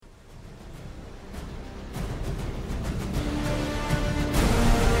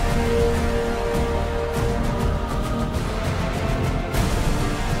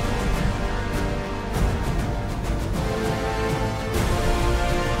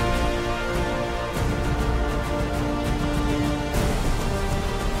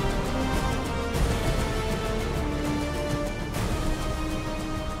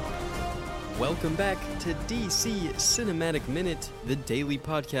Welcome back to DC Cinematic Minute, the daily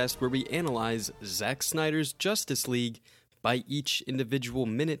podcast where we analyze Zack Snyder's Justice League by each individual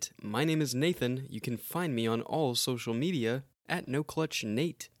minute. My name is Nathan. You can find me on all social media at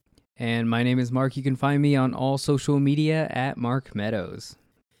NoClutchNate. And my name is Mark. You can find me on all social media at Mark Meadows.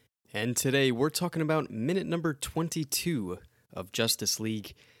 And today we're talking about minute number 22 of Justice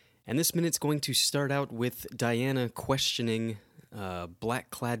League. And this minute's going to start out with Diana questioning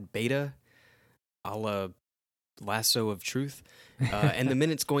black-clad Beta, a la Lasso of Truth. And the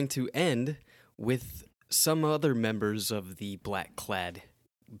minute's going to end with some other members of the black-clad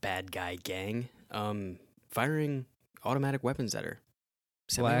bad guy gang firing automatic weapons at her.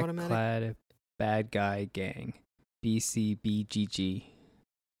 Black-clad bad guy gang. BCBGG.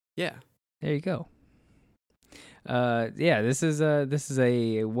 Yeah. There you go. This is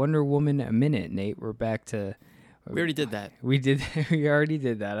a Wonder Woman minute, Nate. We're back to... We already did that. We already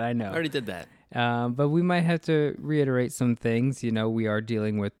did that, I know. I already did that. But we might have to reiterate some things. You know, we are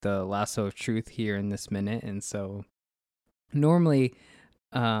dealing with the Lasso of Truth here in this minute. And so normally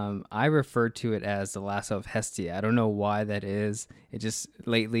I refer to it as the Lasso of Hestia. I don't know why that is. It just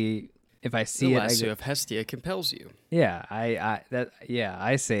lately, if I see the it... The Lasso of Hestia compels you. Yeah,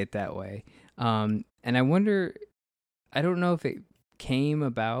 I say it that way. And I wonder, I don't know if it came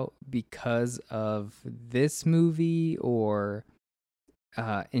about because of this movie or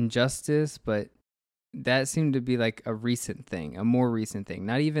Injustice, but that seemed to be like a more recent thing.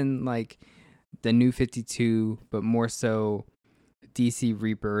 Not even like the New 52, but more so DC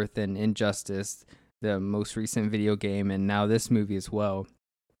Rebirth and Injustice, the most recent video game, and now this movie as well,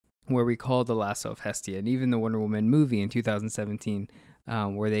 where we call the Lasso of Hestia, and even the Wonder Woman movie in 2017,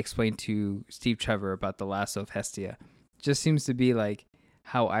 where they explained to Steve Trevor about the Lasso of Hestia. Just seems to be like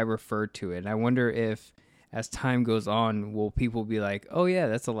how I refer to it. And I wonder if, as time goes on, will people be like, oh yeah,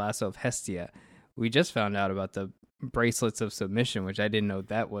 that's the Lasso of Hestia. We just found out about the bracelets of submission, which I didn't know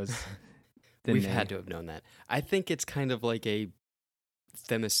that was the We've name. had to have known that. I think it's kind of like a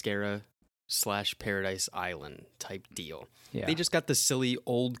Themyscira / Paradise Island type deal. Yeah. They just got the silly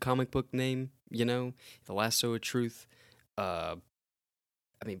old comic book name, you know, the Lasso of Truth.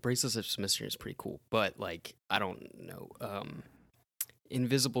 I mean, Bracelets of Submission is pretty cool, but like, I don't know,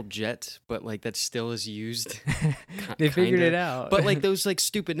 Invisible Jet, but like that still is used. They figured it out. But like those like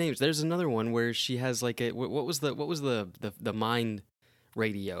stupid names. There's another one where she has like a what was the Mind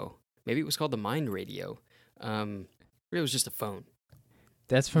Radio? Maybe it was called the Mind Radio. It was just a phone.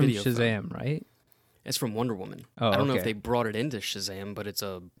 That's from Video Shazam, phone. right? It's from Wonder Woman. Oh, I don't know if okay. they brought it into Shazam, but it's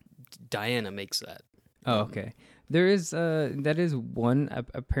Diana makes that. Oh, okay. There is that is one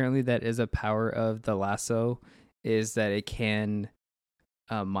apparently that is a power of the lasso, is that it can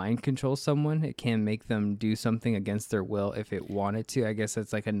mind control someone. It can make them do something against their will if it wanted to. I guess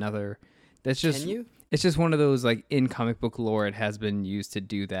that's like another. That's just. Can you? It's just one of those like in comic book lore. It has been used to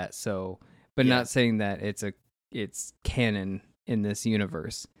do that. So, but Yeah. not saying that it's canon in this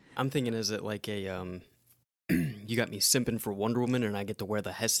universe. I'm thinking, is it like a you got me simping for Wonder Woman, and I get to wear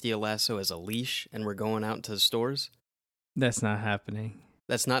the Hestia lasso as a leash, and we're going out to the stores? That's not happening.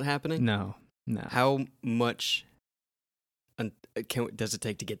 That's not happening? No. How much does it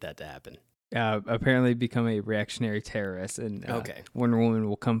take to get that to happen? Apparently become a reactionary terrorist, and Okay. Wonder Woman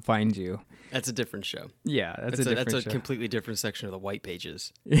will come find you. That's a different show. Yeah, That's a show. completely different section of the white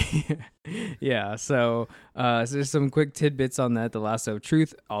pages. Yeah, so there's some quick tidbits on that. The Lasso of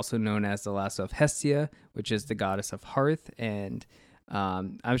Truth, also known as the Lasso of Hestia, which is the goddess of hearth, and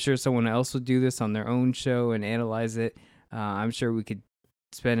I'm sure someone else will do this on their own show and analyze it. I'm sure we could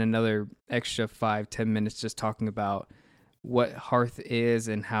spend another extra 5-10 minutes just talking about what hearth is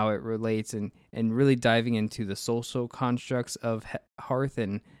and how it relates, and really diving into the social constructs of hearth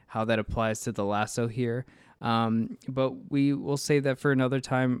and how that applies to the lasso here. But we will save that for another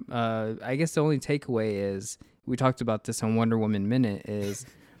time. I guess the only takeaway is, we talked about this on Wonder Woman Minute, is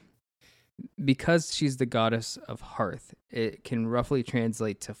because she's the goddess of hearth, it can roughly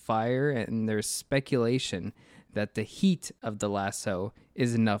translate to fire, and there's speculation that the heat of the lasso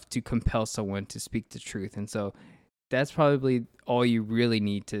is enough to compel someone to speak the truth. And so that's probably all you really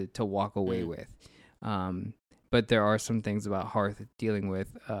need to walk away with. But there are some things about hearth dealing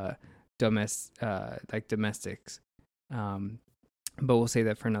with domestics. But we'll say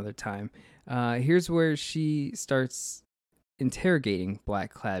that for another time. Here's where she starts interrogating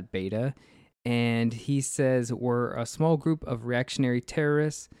Black-clad Beta, and he says, we're a small group of reactionary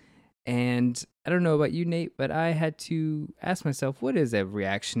terrorists. And I don't know about you, Nate, but I had to ask myself, what is a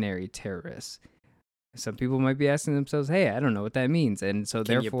reactionary terrorist? Some people might be asking themselves, hey, I don't know what that means. And so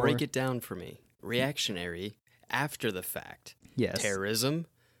Can therefore... you break it down for me? Reactionary, after the fact. Yes. Terrorism,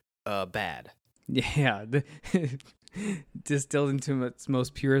 bad. Yeah, distilled into its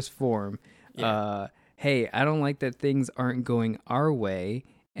most purest form. Yeah. Hey, I don't like that things aren't going our way,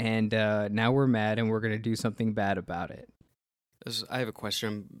 and now we're mad, and we're gonna do something bad about it. I have a question.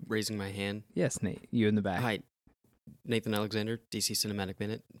 I'm raising my hand. Yes, Nate, you in the back. Hi, Nathan Alexander, DC Cinematic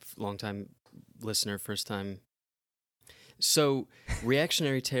Minute, longtime listener, first time. So,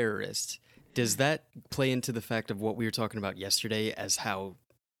 reactionary terrorist, does that play into the fact of what we were talking about yesterday as how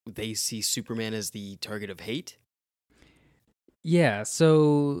they see Superman as the target of hate? Yeah,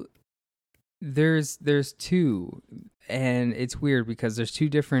 so there's two, and it's weird because there's two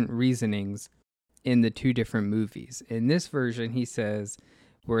different reasonings in the two different movies. In this version, he says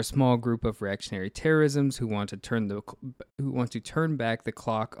we're a small group of reactionary terrorisms who want to turn back the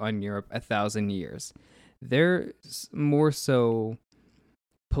clock on Europe 1,000 years. They're more so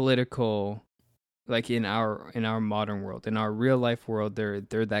political, like in our modern world. In our real life world, they're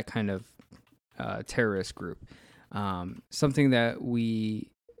that kind of terrorist group. Something that we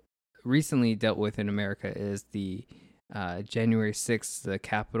recently dealt with in America is the January 6th, the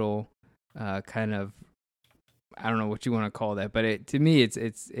Capitol kind of, I don't know what you want to call that, but to me it's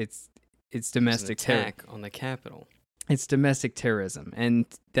domestic attack on the Capitol. It's domestic terrorism, and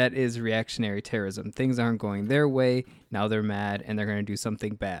that is reactionary terrorism. Things aren't going their way, now they're mad and they're going to do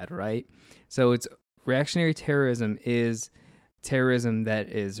something bad, right? So it's reactionary terrorism is terrorism that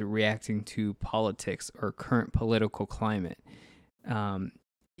is reacting to politics or current political climate.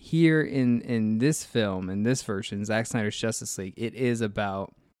 Here in this film, in this version, Zack Snyder's Justice League, it is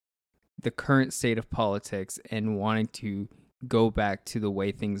about the current state of politics and wanting to go back to the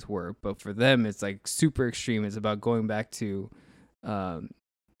way things were. But for them, it's like super extreme. It's about going back to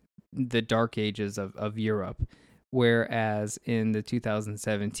the dark ages of Europe. Whereas in the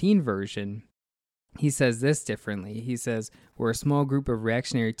 2017 version, he says this differently. He says, we're a small group of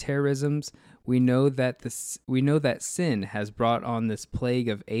reactionary terrorisms. We know that sin has brought on this plague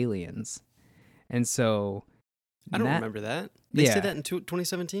of aliens. And so I don't remember that. They said that in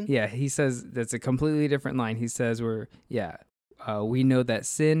 2017? Yeah, he says that's a completely different line. He says we know that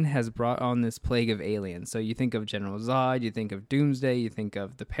sin has brought on this plague of aliens. So you think of General Zod, you think of Doomsday, you think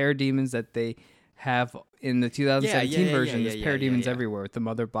of the parademons that they have in the 2017 version. There's parademons everywhere with the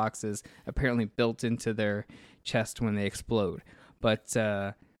mother boxes apparently built into their chest when they explode. But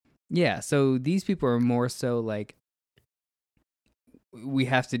so these people are more so like, we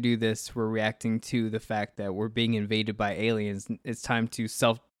have to do this. We're reacting to the fact that we're being invaded by aliens. It's time to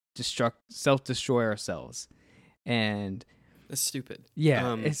self-destroy ourselves. And that's stupid.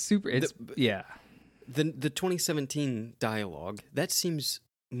 Yeah, it's super. The 2017 dialogue, that seems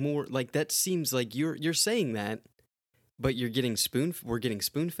more like, that seems like you're saying that, but you're getting we're getting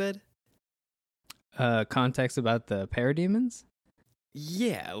spoon-fed? Context about the parademons?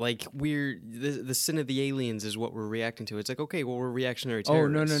 Yeah, like the sin of the aliens is what we're reacting to. It's like, okay, well, we're reactionary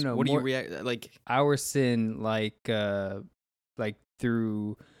terrorists. Oh, no. What do you react like? Our sin, like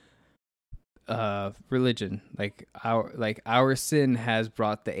through religion, like our sin has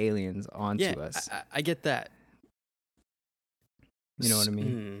brought the aliens onto us. I get that. You know what I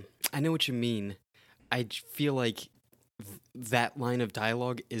mean? I know what you mean. I feel like that line of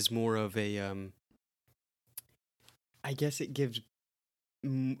dialogue is more of a. I guess it gives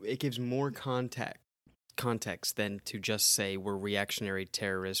more context than to just say we're reactionary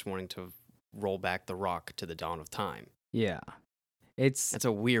terrorists wanting to roll back the rock to the dawn of time. Yeah. That's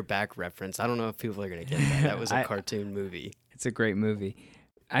a weird back reference. I don't know if people are going to get that. That was a cartoon movie. It's a great movie.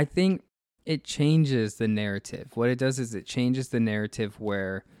 I think it changes the narrative. What it does is it changes the narrative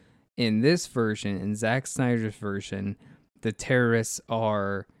where in this version, in Zack Snyder's version, the terrorists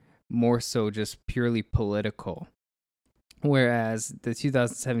are more so just purely political. Whereas the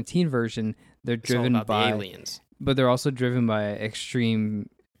 2017 version, they're driven by the aliens, but they're also driven by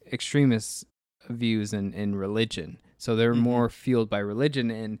extremist views in religion. So they're more fueled by religion,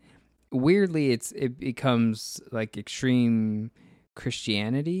 and weirdly, it becomes like extreme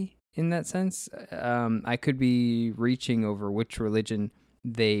Christianity in that sense. I could be reaching over which religion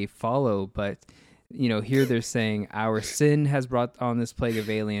they follow, but here they're saying our sin has brought on this plague of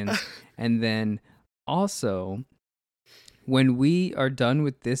aliens, and then also, when we are done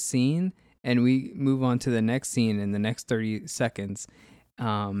with this scene and we move on to the next scene in the next 30 seconds,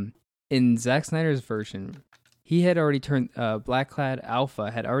 in Zack Snyder's version, he had already turned, Blackclad Alpha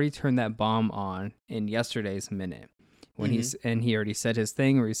had already turned that bomb on in yesterday's minute. When he already said his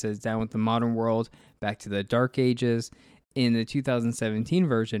thing where he says, down with the modern world, back to the dark ages. In the 2017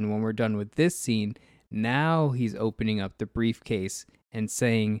 version, when we're done with this scene, now he's opening up the briefcase and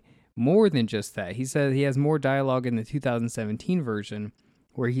saying more than just that. He said he has more dialogue in the 2017 version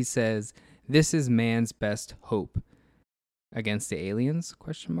where he says, This is man's best hope against the aliens? ?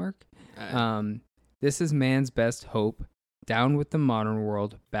 This is man's best hope. Down with the modern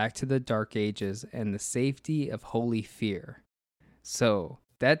world, back to the dark ages, and the safety of holy fear. So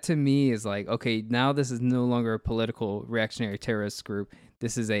that to me is like, okay, now this is no longer a political reactionary terrorist group.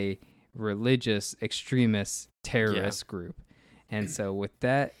 This is a religious extremist terrorist group. And so with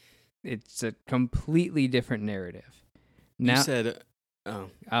that, it's a completely different narrative. Now, you said,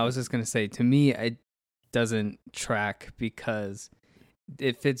 I was just going to say, to me, it doesn't track because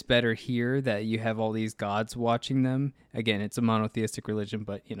it fits better here that you have all these gods watching them. Again, it's a monotheistic religion,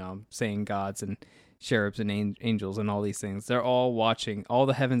 but, you know, I'm saying gods and cherubs and angels and all these things. They're all watching. All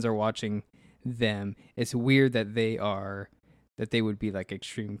the heavens are watching them. It's weird that they would be like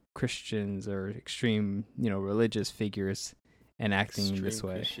extreme Christians or extreme, you know, religious figures and acting extreme this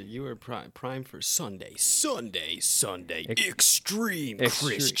way. Christian. You are prime for Sunday. Extreme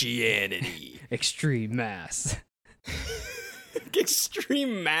Christianity. Extreme mass.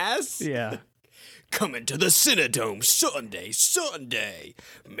 Extreme mass? Yeah. Coming to the Cinedome Sunday.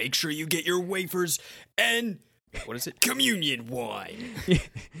 Make sure you get your wafers and, what is it? Communion wine.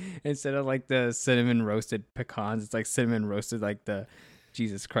 Instead of like the cinnamon roasted pecans, it's like cinnamon roasted like the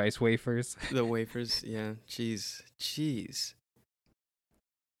Jesus Christ wafers. The wafers, yeah. Cheese.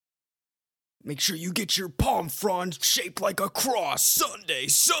 Make sure you get your palm frond shaped like a cross. Sunday.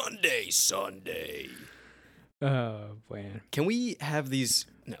 Oh, man. Can we have these?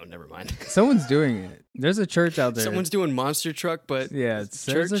 No, never mind. Someone's doing it. There's a church out there. Someone's doing Monster Truck, but yeah,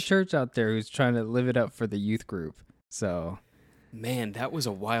 there's a church out there who's trying to live it up for the youth group. So, man, that was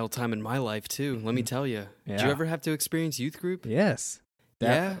a wild time in my life too. Let me tell you. Yeah. Did you ever have to experience youth group? yes.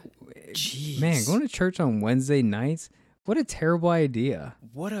 Yeah. Jeez. Man, going to church on Wednesday nights, what a terrible idea.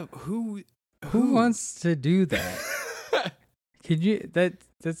 Who wants to do that? Could you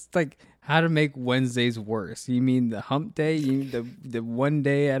that's like how to make Wednesdays worse. You mean the hump day? You mean the one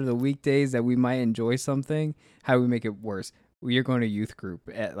day out of the weekdays that we might enjoy something? How do we make it worse? Well, you're going to youth group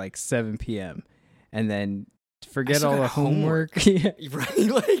at like 7 p.m. and then forget all the homework. Yeah. Right?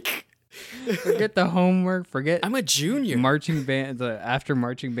 Like, forget the homework. Forget. I'm a junior. Marching band. After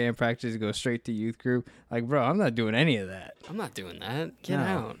marching band practice, go straight to youth group. Like, bro, I'm not doing any of that. I'm not doing that. Get No.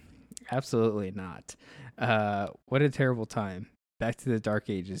 out. Absolutely not. What a terrible time. Back to the dark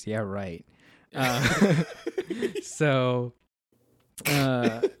ages. Yeah, right. So,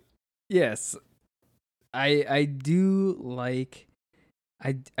 yes, I do like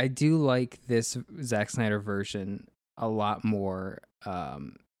this Zack Snyder version a lot more.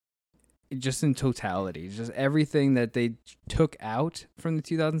 Just in totality, just everything that they took out from the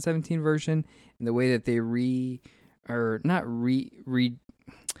 2017 version and the way that they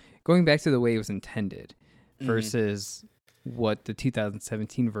going back to the way it was intended versus what the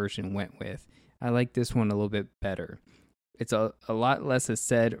 2017 version went with. I like this one a little bit better. It's a lot less is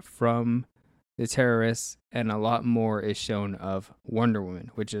said from the terrorists and a lot more is shown of Wonder Woman,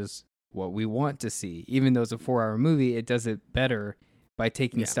 which is what we want to see. Even though it's a 4-hour movie, it does it better by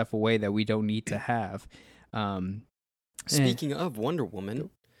taking stuff away that we don't need to have. Speaking of Wonder Woman,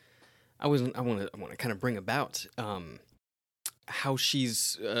 I want to kind of bring about how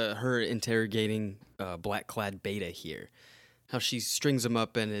she's her interrogating black-clad Beta here. How she strings him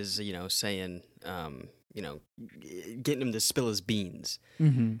up and is, saying, getting him to spill his beans.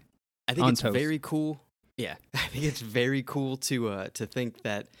 Mm-hmm. I think it's very cool. Yeah, I think it's very cool to think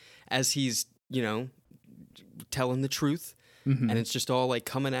that as he's, telling the truth, and it's just all like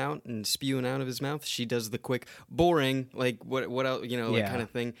coming out and spewing out of his mouth, she does the quick, boring, like what else, like kind of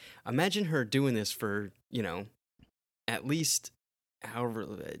thing. Imagine her doing this for, at least however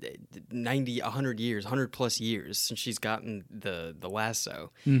 90 100 years 100 plus years since she's gotten the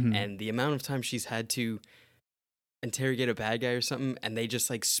lasso, and the amount of time she's had to interrogate a bad guy or something, and they just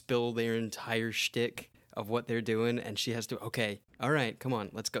like spill their entire shtick of what they're doing, and she has to, okay, all right, come on,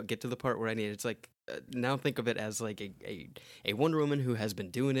 let's go get to the part where I need it. It's like now think of it as like a Wonder Woman who has been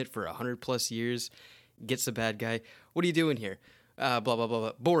doing it for 100 plus years, gets the bad guy. What are you doing here? Blah blah blah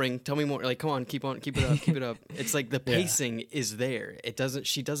blah. Boring. Tell me more. Like, come on, keep it up. It's like the pacing is there.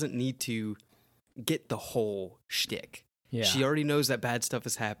 She doesn't need to get the whole shtick. Yeah. She already knows that bad stuff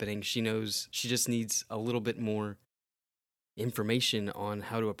is happening. She knows. She just needs a little bit more information on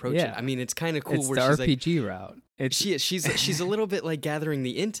how to approach it. I mean, it's kind of cool. It's where the she's RPG route. She's a little bit like gathering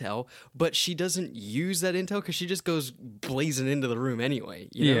the intel, but she doesn't use that intel because she just goes blazing into the room anyway.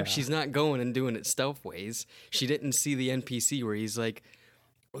 She's not going and doing it stealth ways. She didn't see the NPC where he's like,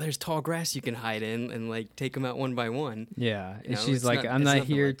 well, there's tall grass you can hide in and like take them out one by one. Yeah, You and know, she's it's like, not- I'm it's not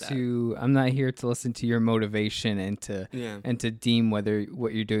nothing here like that. I'm not here to listen to your motivation Yeah. and to deem whether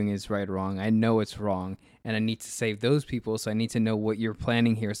what you're doing is right or wrong. I know it's wrong, and I need to save those people, so I need to know what you're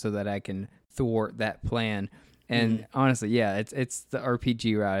planning here so that I can thwart that plan. And honestly, yeah, it's the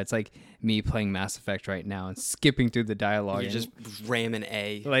RPG route. It's like me playing Mass Effect right now and skipping through the dialogue. You and just ram an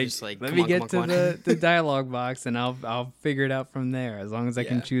A. like, just like let come me on, get come on, to come on. the dialogue box, and I'll figure it out from there. As long as I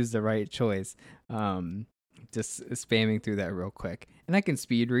can Yeah. choose the right choice. Just spamming through that real quick, and I can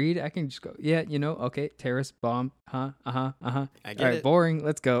speed read. I can just go, yeah, okay, terrorist bomb, I All get right, it. boring.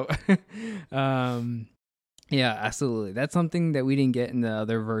 Let's go. Yeah, absolutely. That's something that we didn't get in the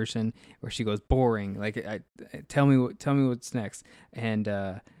other version where she goes boring. Like, tell me what's next, and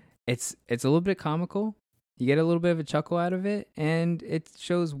it's a little bit comical. You get a little bit of a chuckle out of it, and it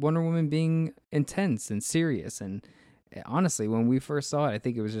shows Wonder Woman being intense and serious. And honestly, when we first saw it, I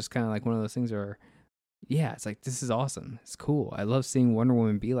think it was just kind of like one of those things where, yeah, it's like, this is awesome. It's cool. I love seeing Wonder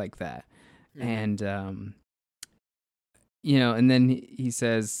Woman be like that. Mhm. And and then he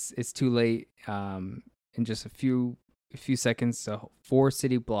says it's too late. In just a few seconds, so 4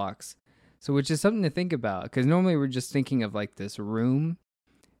 city blocks. So, which is something to think about, because normally we're just thinking of like this room,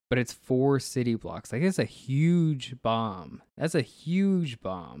 but it's 4 city blocks. Like, it's a huge bomb. That's a huge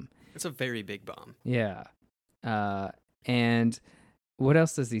bomb. It's a very big bomb. Yeah. And what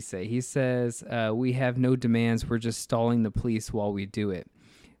else does he say? He says, we have no demands. We're just stalling the police while we do it.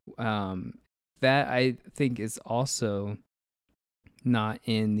 That I think is also not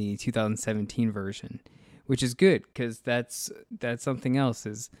in the 2017 version, which is good, because that's something else,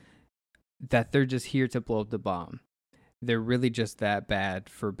 is that they're just here to blow up the bomb. They're really just that bad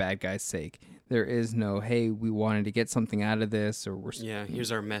for bad guys' sake. There is no, hey, we wanted to get something out of this, or we're Yeah,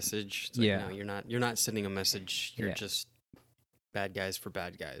 here's our message. It's like, Yeah. no, you're not sending a message. You're Yeah. just bad guys for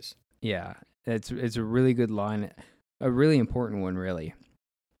bad guys. Yeah, it's a really good line, a really important one, really.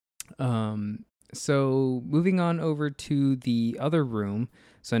 So moving on over to the other room.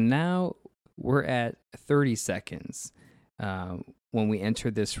 So now we're at 30 seconds when we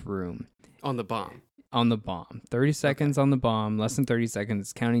enter this room. On the bomb. On the bomb. 30 seconds on the bomb, less than 30 seconds.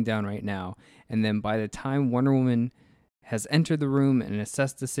 It's counting down right now. And then by the time Wonder Woman has entered the room and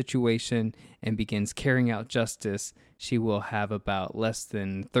assessed the situation and begins carrying out justice, she will have about less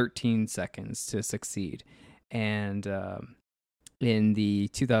than 13 seconds to succeed. And in the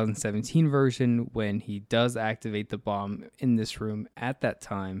 2017 version, when he does activate the bomb in this room at that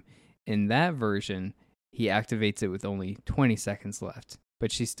time, in that version, he activates it with only 20 seconds left.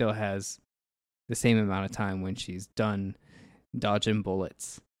 But she still has the same amount of time when she's done dodging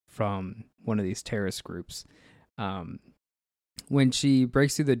bullets from one of these terrorist groups. When she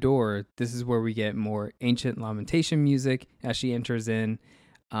breaks through the door, this is where we get more Ancient Lamentation music as she enters in.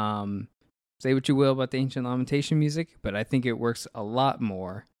 Say what you will about the Ancient Lamentation music, but I think it works a lot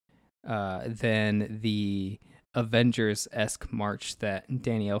more than the Avengers-esque march that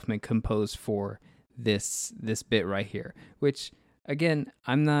Danny Elfman composed for this bit right here. Which, again,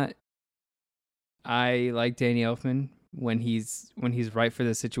 I like Danny Elfman when he's right for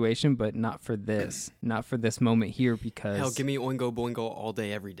the situation, but not for this moment here, because Hell, give me Oingo Boingo all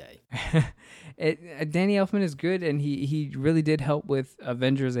day, every day. Danny Elfman is good, and he really did help with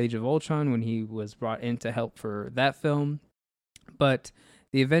Avengers: Age of Ultron when he was brought in to help for that film. But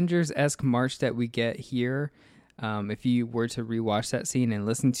the Avengers-esque march that we get here, if you were to rewatch that scene and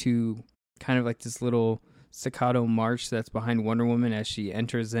listen to kind of like this little staccato march that's behind Wonder Woman as she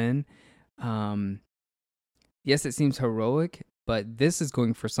enters in, yes, it seems heroic, but this is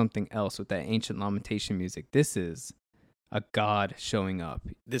going for something else with that Ancient Lamentation music. This is a god showing up.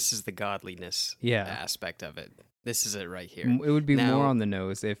 This is the godliness aspect of it. This is it right here. It would be Now, more on the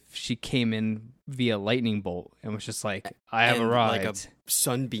nose if she came in via lightning bolt and was just like, I have and arrived. like a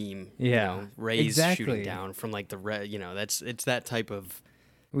sunbeam, rays exactly. shooting down from like the red. It's that type of.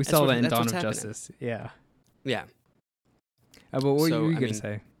 We saw that in that's Dawn what's of happening. Justice. Yeah. Yeah. But what So, were you I going to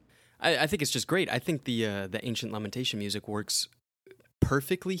mean, say? I think it's just great. I think the Ancient Lamentation music works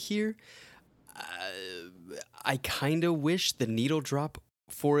perfectly here. I kind of wish the needle drop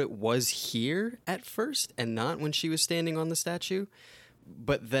for it was here at first and not when she was standing on the statue.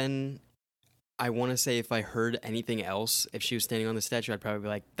 But then I want to say if I heard anything else, if she was standing on the statue, I'd probably be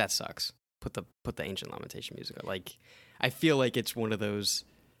like, that sucks. Put the Ancient Lamentation music on. Like, I feel like it's one of those,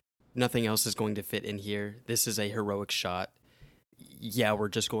 nothing else is going to fit in here. This is a heroic shot. Yeah, we're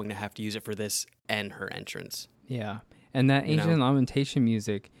just going to have to use it for this and her entrance. Yeah. And that Ancient Lamentation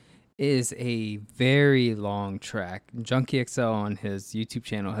music is a very long track. Junkie XL on his YouTube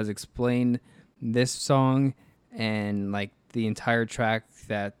channel has explained this song and like the entire track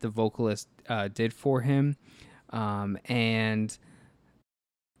that the vocalist did for him. And,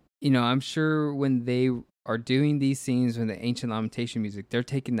 I'm sure when they are doing these scenes with the Ancient Lamentation music, they're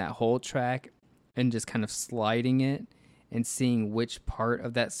taking that whole track and just kind of sliding it and seeing which part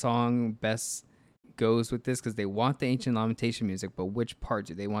of that song best goes with this, because they want the Ancient Lamentation music, but which part?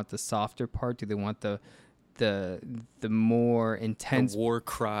 Do they want the softer part? Do they want the more intense the war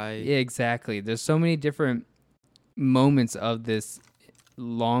cry? Yeah, exactly. There's so many different moments of this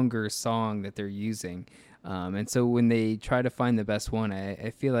longer song that they're using, and so when they try to find the best one,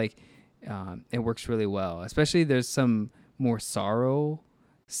 I feel like it works really well. Especially there's some more sad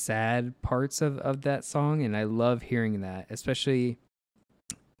parts of that song, and I love hearing that, especially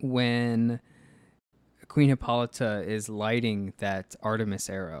when Queen Hippolyta is lighting that Artemis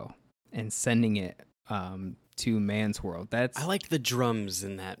arrow and sending it to man's world. I like the drums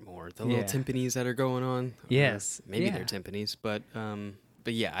in that more. The little timpanis that are going on. Yes, maybe they're timpanis, but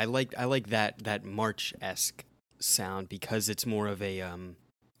yeah, I like that march-esque sound because it's more of a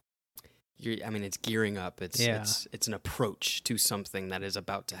it's gearing up. It's an approach to something that is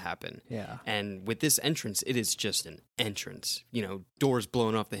about to happen. Yeah. And with this entrance, it is just an entrance. Doors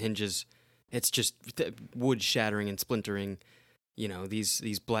blowing off the hinges. It's just wood shattering and splintering.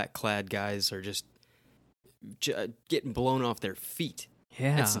 These black-clad guys are just getting blown off their feet.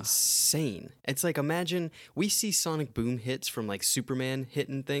 Yeah. That's insane. It's like, imagine we see sonic boom hits from like Superman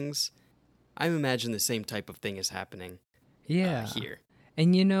hitting things. I imagine the same type of thing is happening here.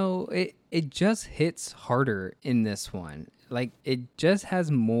 And it just hits harder in this one. Like, it just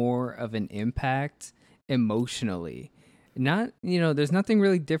has more of an impact emotionally. Not, there's nothing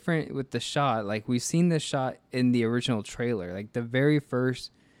really different with the shot. Like, we've seen this shot in the original trailer. Like, the very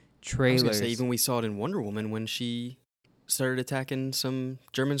first trailer. I was gonna say, even we saw it in Wonder Woman when she started attacking some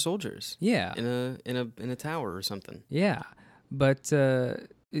German soldiers. Yeah. In a tower or something. Yeah. But the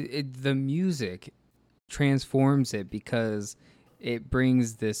music transforms it because it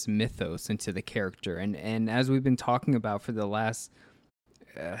brings this mythos into the character. And as we've been talking about for the last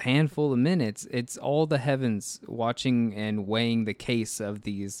handful of minutes, it's all the heavens watching and weighing the case of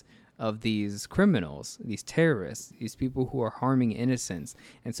these criminals, these terrorists, these people who are harming innocents.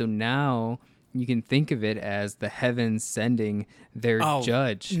 And so now you can think of it as the heavens sending their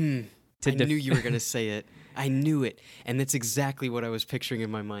judge. I knew you were going to say it. I knew it. And that's exactly what I was picturing in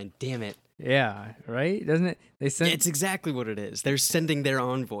my mind. Damn it. Yeah, right? Doesn't it? It's exactly what it is. They're sending their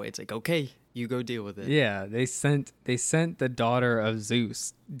envoy. It's like, okay, you go deal with it. Yeah, they sent the daughter of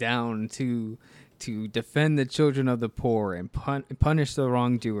Zeus down to defend the children of the poor and punish the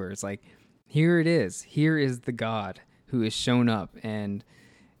wrongdoers. Like, here it is. Here is the God who has shown up, and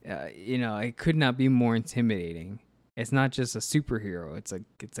it could not be more intimidating. It's not just a superhero; it's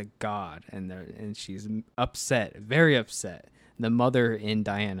a God, and she's upset, very upset. The mother in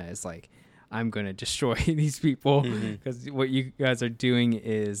Diana is like, I'm going to destroy these people because what you guys are doing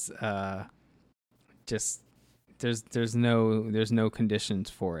is just there's no conditions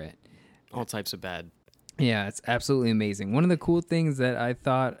for it. All types of bad. Yeah, it's absolutely amazing. One of the cool things that I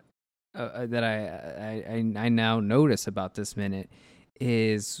thought that I now notice about this minute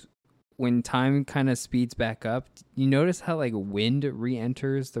is when time kind of speeds back up. You notice how like wind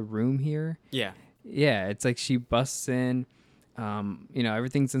re-enters the room here? Yeah. Yeah, it's like she busts in.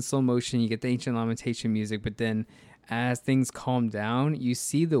 Everything's in slow motion. You get the Ancient Lamentation music, but then as things calm down, you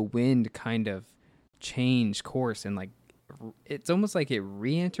see the wind kind of change course, and like it's almost like it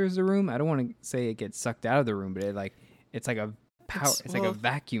re-enters the room. I don't want to say it gets sucked out of the room, but it's like a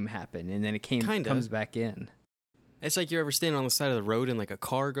vacuum happened, and then it comes back in. It's like you're ever standing on the side of the road and like a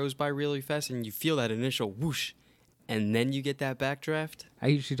car goes by really fast, and you feel that initial whoosh, and then you get that backdraft. I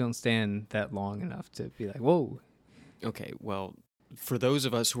usually don't stand that long enough to be like, whoa. Okay, well, for those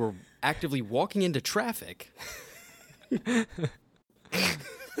of us who are actively walking into traffic,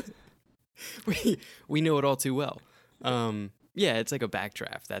 we know it all too well. Yeah, it's like a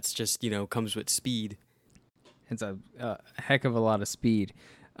backdraft. That's just, comes with speed. It's a heck of a lot of speed.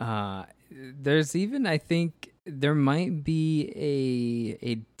 There's even, I think, there might be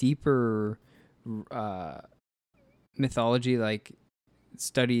a deeper mythology, like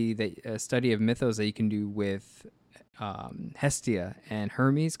study of mythos that you can do with Hestia and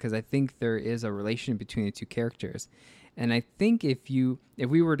Hermes, because I think there is a relation between the two characters. And I think if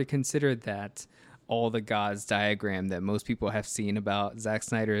we were to consider that all the gods diagram that most people have seen about Zack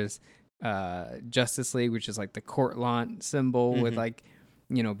Snyder's Justice League, which is like the Cortlant symbol with like,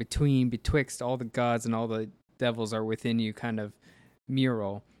 betwixt all the gods and all the devils are within you kind of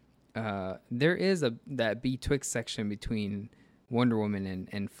mural, there is that betwixt section between Wonder Woman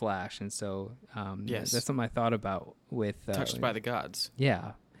and Flash, and so Yes. that's something I thought about with Touched by the gods.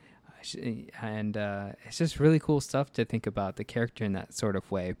 yeah, and it's just really cool stuff to think about the character in that sort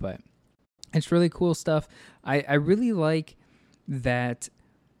of way. But it's really cool stuff. I really like that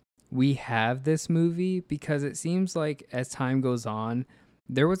we have this movie because it seems like as time goes on,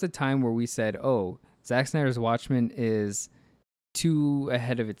 there was a time where we said, "Oh, Zack Snyder's Watchmen is too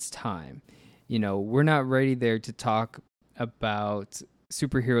ahead of its time." You know, we're not ready there to talk about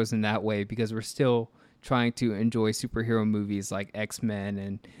superheroes in that way because we're still trying to enjoy superhero movies like X-Men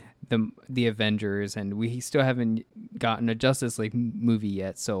and the Avengers, and we still haven't gotten a Justice League movie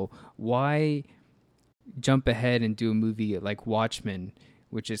yet. So why jump ahead and do a movie like Watchmen,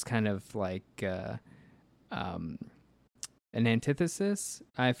 which is kind of like an antithesis?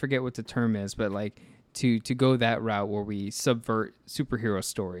 I forget what the term is, but like to go that route where we subvert superhero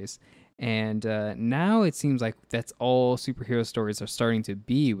stories. And now it seems like that's all superhero stories are starting to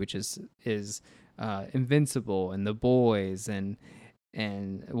be, which is Invincible and The Boys and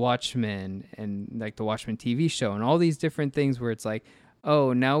Watchmen and like the Watchmen TV show and all these different things where it's like,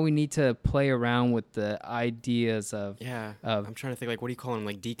 oh, now we need to play around with the ideas of I'm trying to think, like, what do you call them?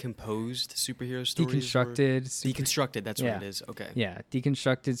 Like decomposed superhero stories? Deconstructed. That's what it is. Okay. Yeah,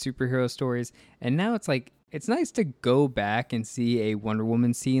 deconstructed superhero stories. And now it's like, it's nice to go back and see a Wonder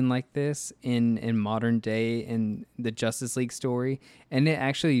Woman scene like this in modern day in the Justice League story, and it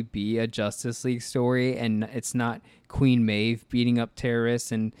actually be a Justice League story, and it's not Queen Maeve beating up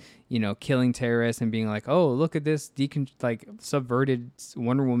terrorists and, you know, killing terrorists and being like, oh, look at this like subverted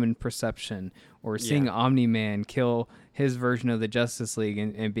Wonder Woman perception, or seeing Omni-Man kill his version of the Justice League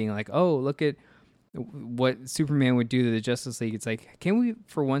and being like, oh, look at what Superman would do to the Justice League. It's like, can we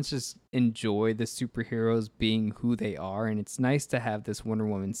for once just enjoy the superheroes being who they are? And it's nice to have this Wonder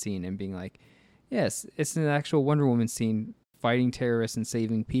Woman scene and being like, yes, it's an actual Wonder Woman scene fighting terrorists and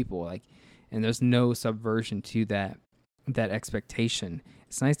saving people. Like, and there's no subversion to that expectation.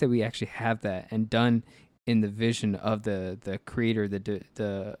 It's nice that we actually have that and done in the vision of the creator,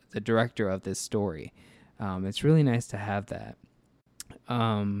 the director of this story. It's really nice to have that.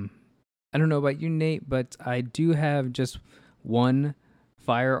 I don't know about you, Nate, but I do have just one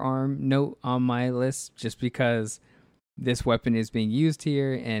firearm note on my list just because this weapon is being used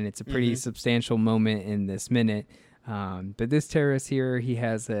here and it's a pretty substantial moment in this minute. But this terrorist here, he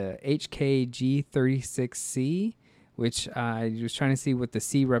has a HKG-36C, which I was trying to see what the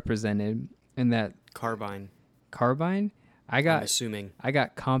C represented. And that Carbine? I'm assuming. I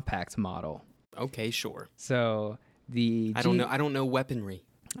got compact model. Okay, sure. So I don't know weaponry.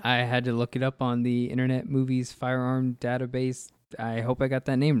 I had to look it up on the Internet Movies Firearm Database. I hope I got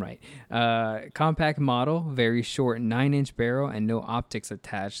that name right. Compact model, very short 9-inch barrel, and no optics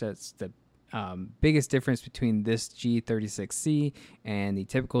attached. That's the biggest difference between this G36C and the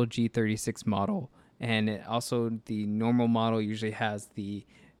typical G36 model. And the normal model usually has the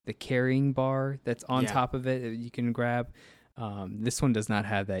carrying bar that's on top of it that you can grab. This one does not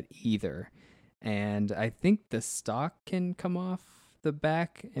have that either. And I think the stock can come off the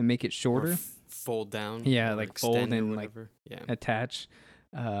back and make it shorter, fold down, like fold and like attach.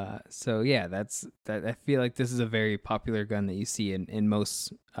 So yeah, that's that. I feel like this is a very popular gun that you see in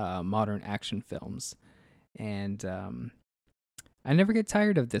most modern action films, and I never get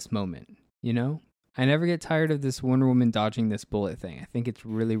tired of this moment. You know, I never get tired of this Wonder Woman dodging this bullet thing. I think it's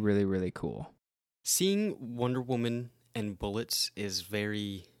really, really, really cool. Seeing Wonder Woman and bullets is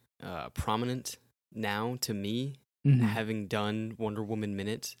very prominent now to me. Having done Wonder Woman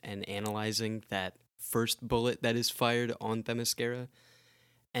Minute and analyzing that first bullet that is fired on Themyscira,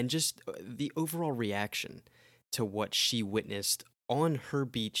 and just the overall reaction to what she witnessed on her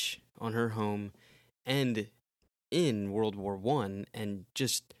beach, on her home, and in World War I, and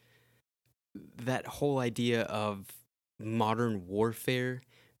just that whole idea of modern warfare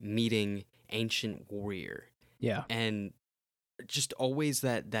meeting ancient warrior. Yeah. And just always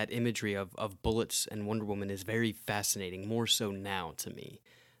that imagery of bullets and Wonder Woman is very fascinating, more so now to me.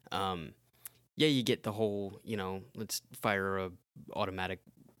 You get the whole, let's fire a automatic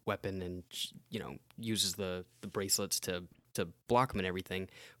weapon and, uses the bracelets to block them and everything.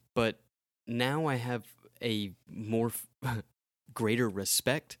 But now I have a more greater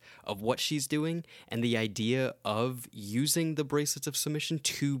respect of what she's doing and the idea of using the bracelets of submission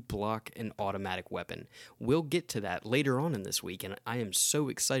to block an automatic weapon. We'll get to that later on in this week, and I am so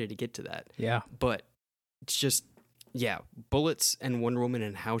excited to get to that. Yeah. But it's just, bullets and Wonder Woman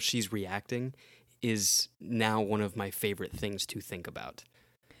and how she's reacting is now one of my favorite things to think about.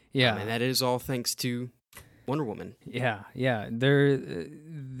 Yeah. And that is all thanks to Wonder Woman. Yeah.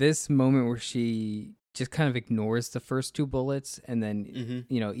 This moment where she just kind of ignores the first two bullets and then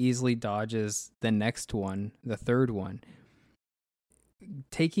Mm-hmm. easily dodges the next one, the third one.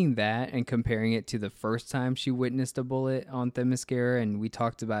 Taking that and comparing it to the first time she witnessed a bullet on Themyscira, and we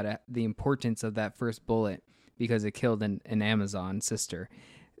talked about the importance of that first bullet because it killed an Amazon sister.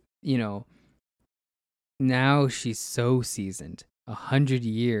 Now she's so seasoned, 100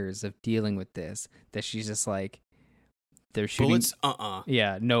 years of dealing with this, that she's just like, they're shooting Bullets?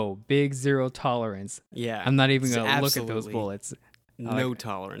 Yeah, no, big zero tolerance. Yeah. I'm not even It's gonna look at those absolutely bullets. No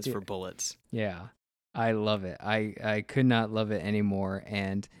tolerance for bullets. Yeah, I love it. I could not love it anymore.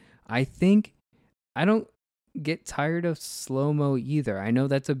 And I think I don't get tired of slow-mo either. I know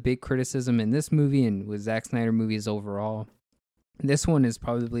that's a big criticism in this movie and with Zack Snyder movies overall. This one is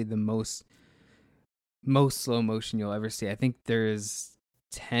probably the most slow motion you'll ever see. I think there's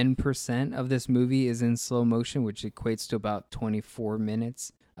 10% of this movie is in slow motion, which equates to about 24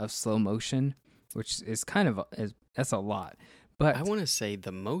 minutes of slow motion, which is that's a lot. But I want to say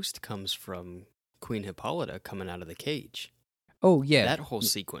the most comes from Queen Hippolyta coming out of the cage. Oh yeah, That whole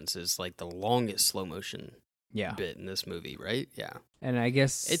sequence is like the longest slow motion bit in this movie, right? Yeah. And I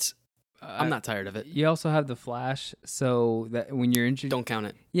guess it's I'm not tired of it. You also have the Flash, so that when you're don't count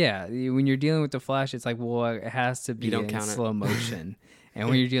it. Yeah, when you're dealing with the Flash, it's like, well, it has to be in slow motion. And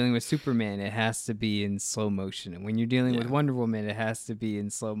when you're dealing with Superman, it has to be in slow motion. And when you're dealing with Wonder Woman, it has to be in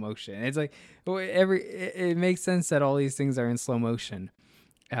slow motion. It's like it makes sense that all these things are in slow motion.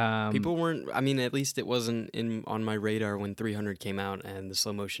 People weren't. I mean, at least it wasn't on my radar when 300 came out and the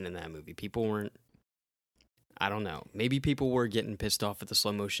slow motion in that movie. People weren't. I don't know. Maybe people were getting pissed off at the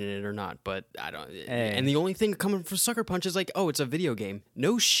slow motion in it or not, but I don't. Hey. And the only thing coming from Sucker Punch is like, oh, it's a video game.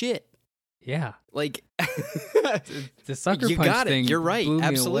 No shit. Yeah. Like the Sucker Punch thing. You're right.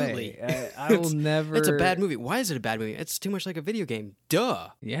 Absolutely. I will never. It's a bad movie. Why is it a bad movie? It's too much like a video game. Duh.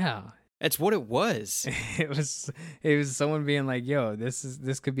 Yeah. That's what it was. It was someone being like, "Yo,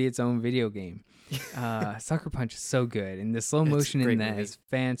 this could be its own video game." Sucker Punch is so good, and the slow motion in that is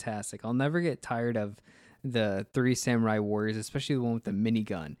fantastic. I'll never get tired of the Three Samurai Warriors, especially the one with the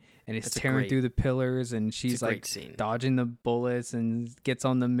minigun, and it's tearing through the pillars, and she's like dodging the bullets and gets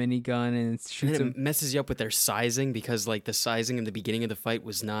on the minigun and shoots and it messes you up with their sizing, because like the sizing in the beginning of the fight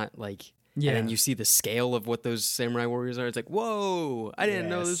was not like. Yeah. And then you see the scale of what those samurai warriors are. It's like, whoa, I didn't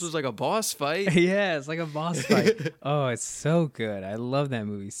know this was like a boss fight. Yeah, it's like a boss fight. Oh, it's so good. I love that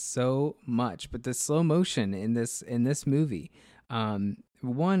movie so much. But the slow motion in this movie,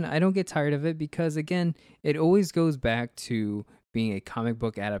 one, I don't get tired of it because, again, it always goes back to being a comic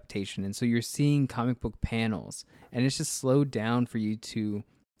book adaptation. And so you're seeing comic book panels, and it's just slowed down for you to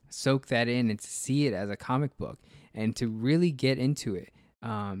soak that in and to see it as a comic book and to really get into it.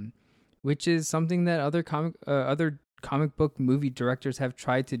 Which is something that other comic book movie directors have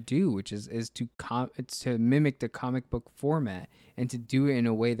tried to do, which is to mimic the comic book format and to do it in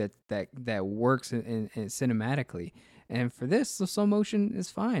a way that works in cinematically. And for this, the slow motion is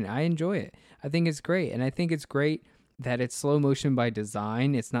fine. I enjoy it. I think it's great, and I think it's great that it's slow motion by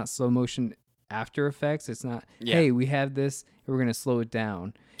design. It's not slow motion After Effects. It's not, hey, we have this, we're gonna slow it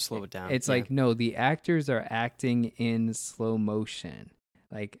down. It's like, no, the actors are acting in slow motion.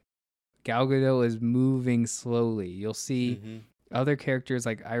 Like, Gal Gadot is moving slowly. You'll see other characters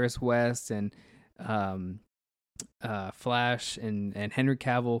like Iris West and Flash and Henry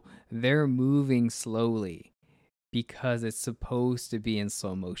Cavill. They're moving slowly because it's supposed to be in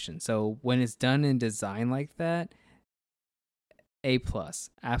slow motion. So when it's done in design like that, A+,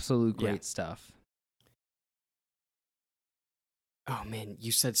 absolute great stuff. Oh man,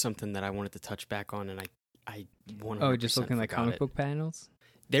 you said something that I wanted to touch back on, and I 100% just looking like comic book panels.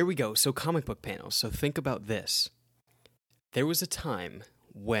 There we go. So comic book panels. So think about this. There was a time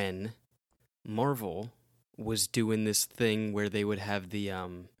when Marvel was doing this thing where they would have the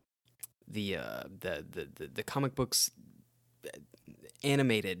comic books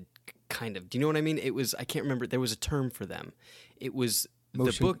animated, kind of. Do you know what I mean? It was, I can't remember. There was a term for them. It was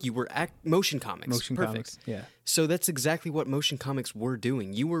the book you were motion comics. Motion comics. Yeah. So that's exactly what motion comics were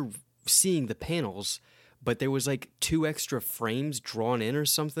doing. You were seeing the panels, but there was like 2 extra frames drawn in or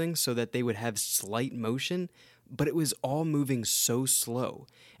something so that they would have slight motion, but it was all moving so slow,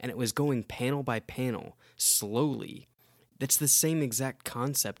 and it was going panel by panel slowly. That's the same exact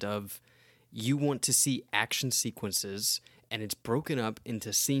concept of you want to see action sequences, and it's broken up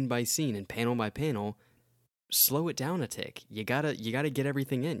into scene by scene and panel by panel. Slow it down a tick. You gotta get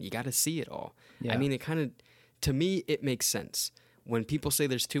everything in. You gotta see it all. Yeah. I mean, it kind of, to me, it makes sense. When people say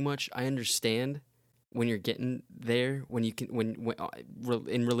there's too much, I understand. When you're getting there, when you can, when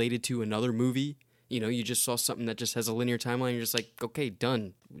in related to another movie, you just saw something that just has a linear timeline. You're just like, okay,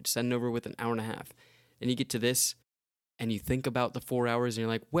 done. Send it over with an hour and a half. and you get to this, and you think about the 4 hours, and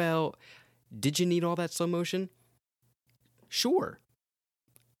you're like, well, did you need all that slow motion? Sure.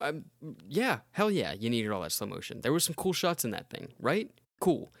 Yeah, hell yeah, you needed all that slow motion. There were some cool shots in that thing, right?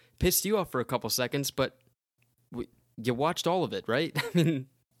 Cool. Pissed you off for a couple seconds, but you watched all of it, right? I mean,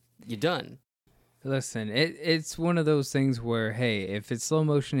 you're done. Listen, it's one of those things where, hey, if it's slow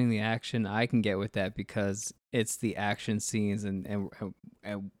motion in the action, I can get with that because it's the action scenes, and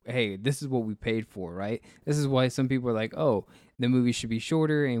hey, this is what we paid for, right? This is why some people are like, oh, the movie should be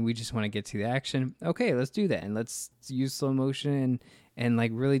shorter and we just want to get to the action. Okay, let's do that, and let's use slow motion and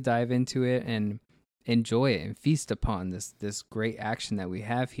like really dive into it and enjoy it and feast upon this great action that we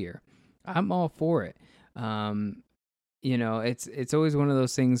have here. I'm all for it. You know, it's always one of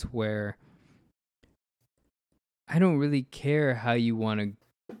those things where I don't really care how you want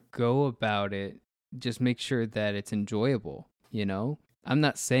to go about it. Just make sure that it's enjoyable, you know? I'm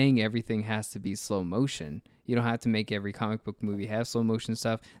not saying everything has to be slow motion. You don't have to make every comic book movie have slow motion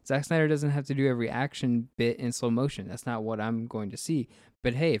stuff. Zack Snyder doesn't have to do every action bit in slow motion. That's not what I'm going to see.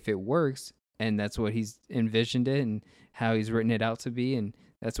 But hey, if it works and that's what he's envisioned it and how he's written it out to be and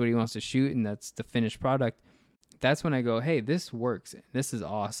that's what he wants to shoot and that's the finished product, that's when I go, hey, this works. This is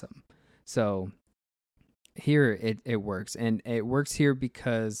awesome. So here it works, and it works here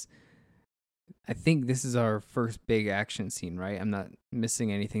because I think this is our first big action scene, right? I'm not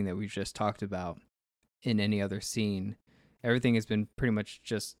missing anything that we've just talked about in any other scene. Everything has been pretty much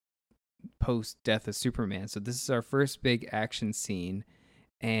just post Death of Superman. So this is our first big action scene,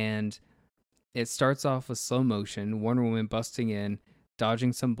 and it starts off with slow motion, Wonder Woman busting in,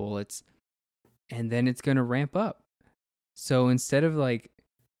 dodging some bullets, and then it's going to ramp up. So instead of like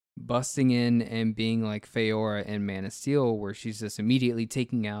busting in and being like Feora in Man of Steel, where she's just immediately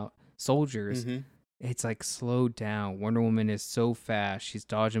taking out soldiers, it's like slowed down. Wonder Woman is so fast. She's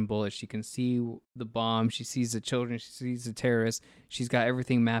dodging bullets. She can see the bomb. She sees the children. She sees the terrorists. She's got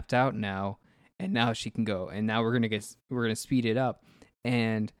everything mapped out now, and now she can go. And now we're gonna speed it up,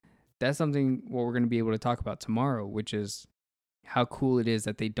 and that's something what we're gonna be able to talk about tomorrow, which is how cool it is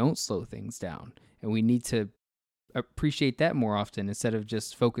that they don't slow things down, and we need to appreciate that more often instead of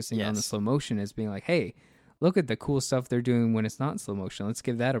just focusing on the slow motion as being like, hey, look at the cool stuff they're doing when it's not in slow motion. Let's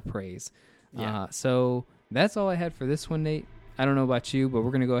give that a praise. Yeah. So that's all I had for this one, Nate. I don't know about you, but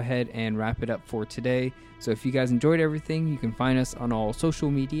we're going to go ahead and wrap it up for today. So if you guys enjoyed everything, you can find us on all social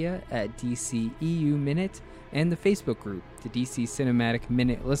media at DCEU Minute and the Facebook group, the DC Cinematic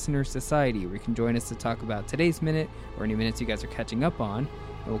Minute Listener Society, where you can join us to talk about today's minute or any minutes you guys are catching up on.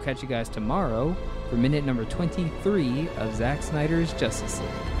 And we'll catch you guys tomorrow for minute number 23 of Zack Snyder's Justice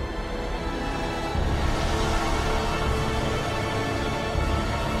League.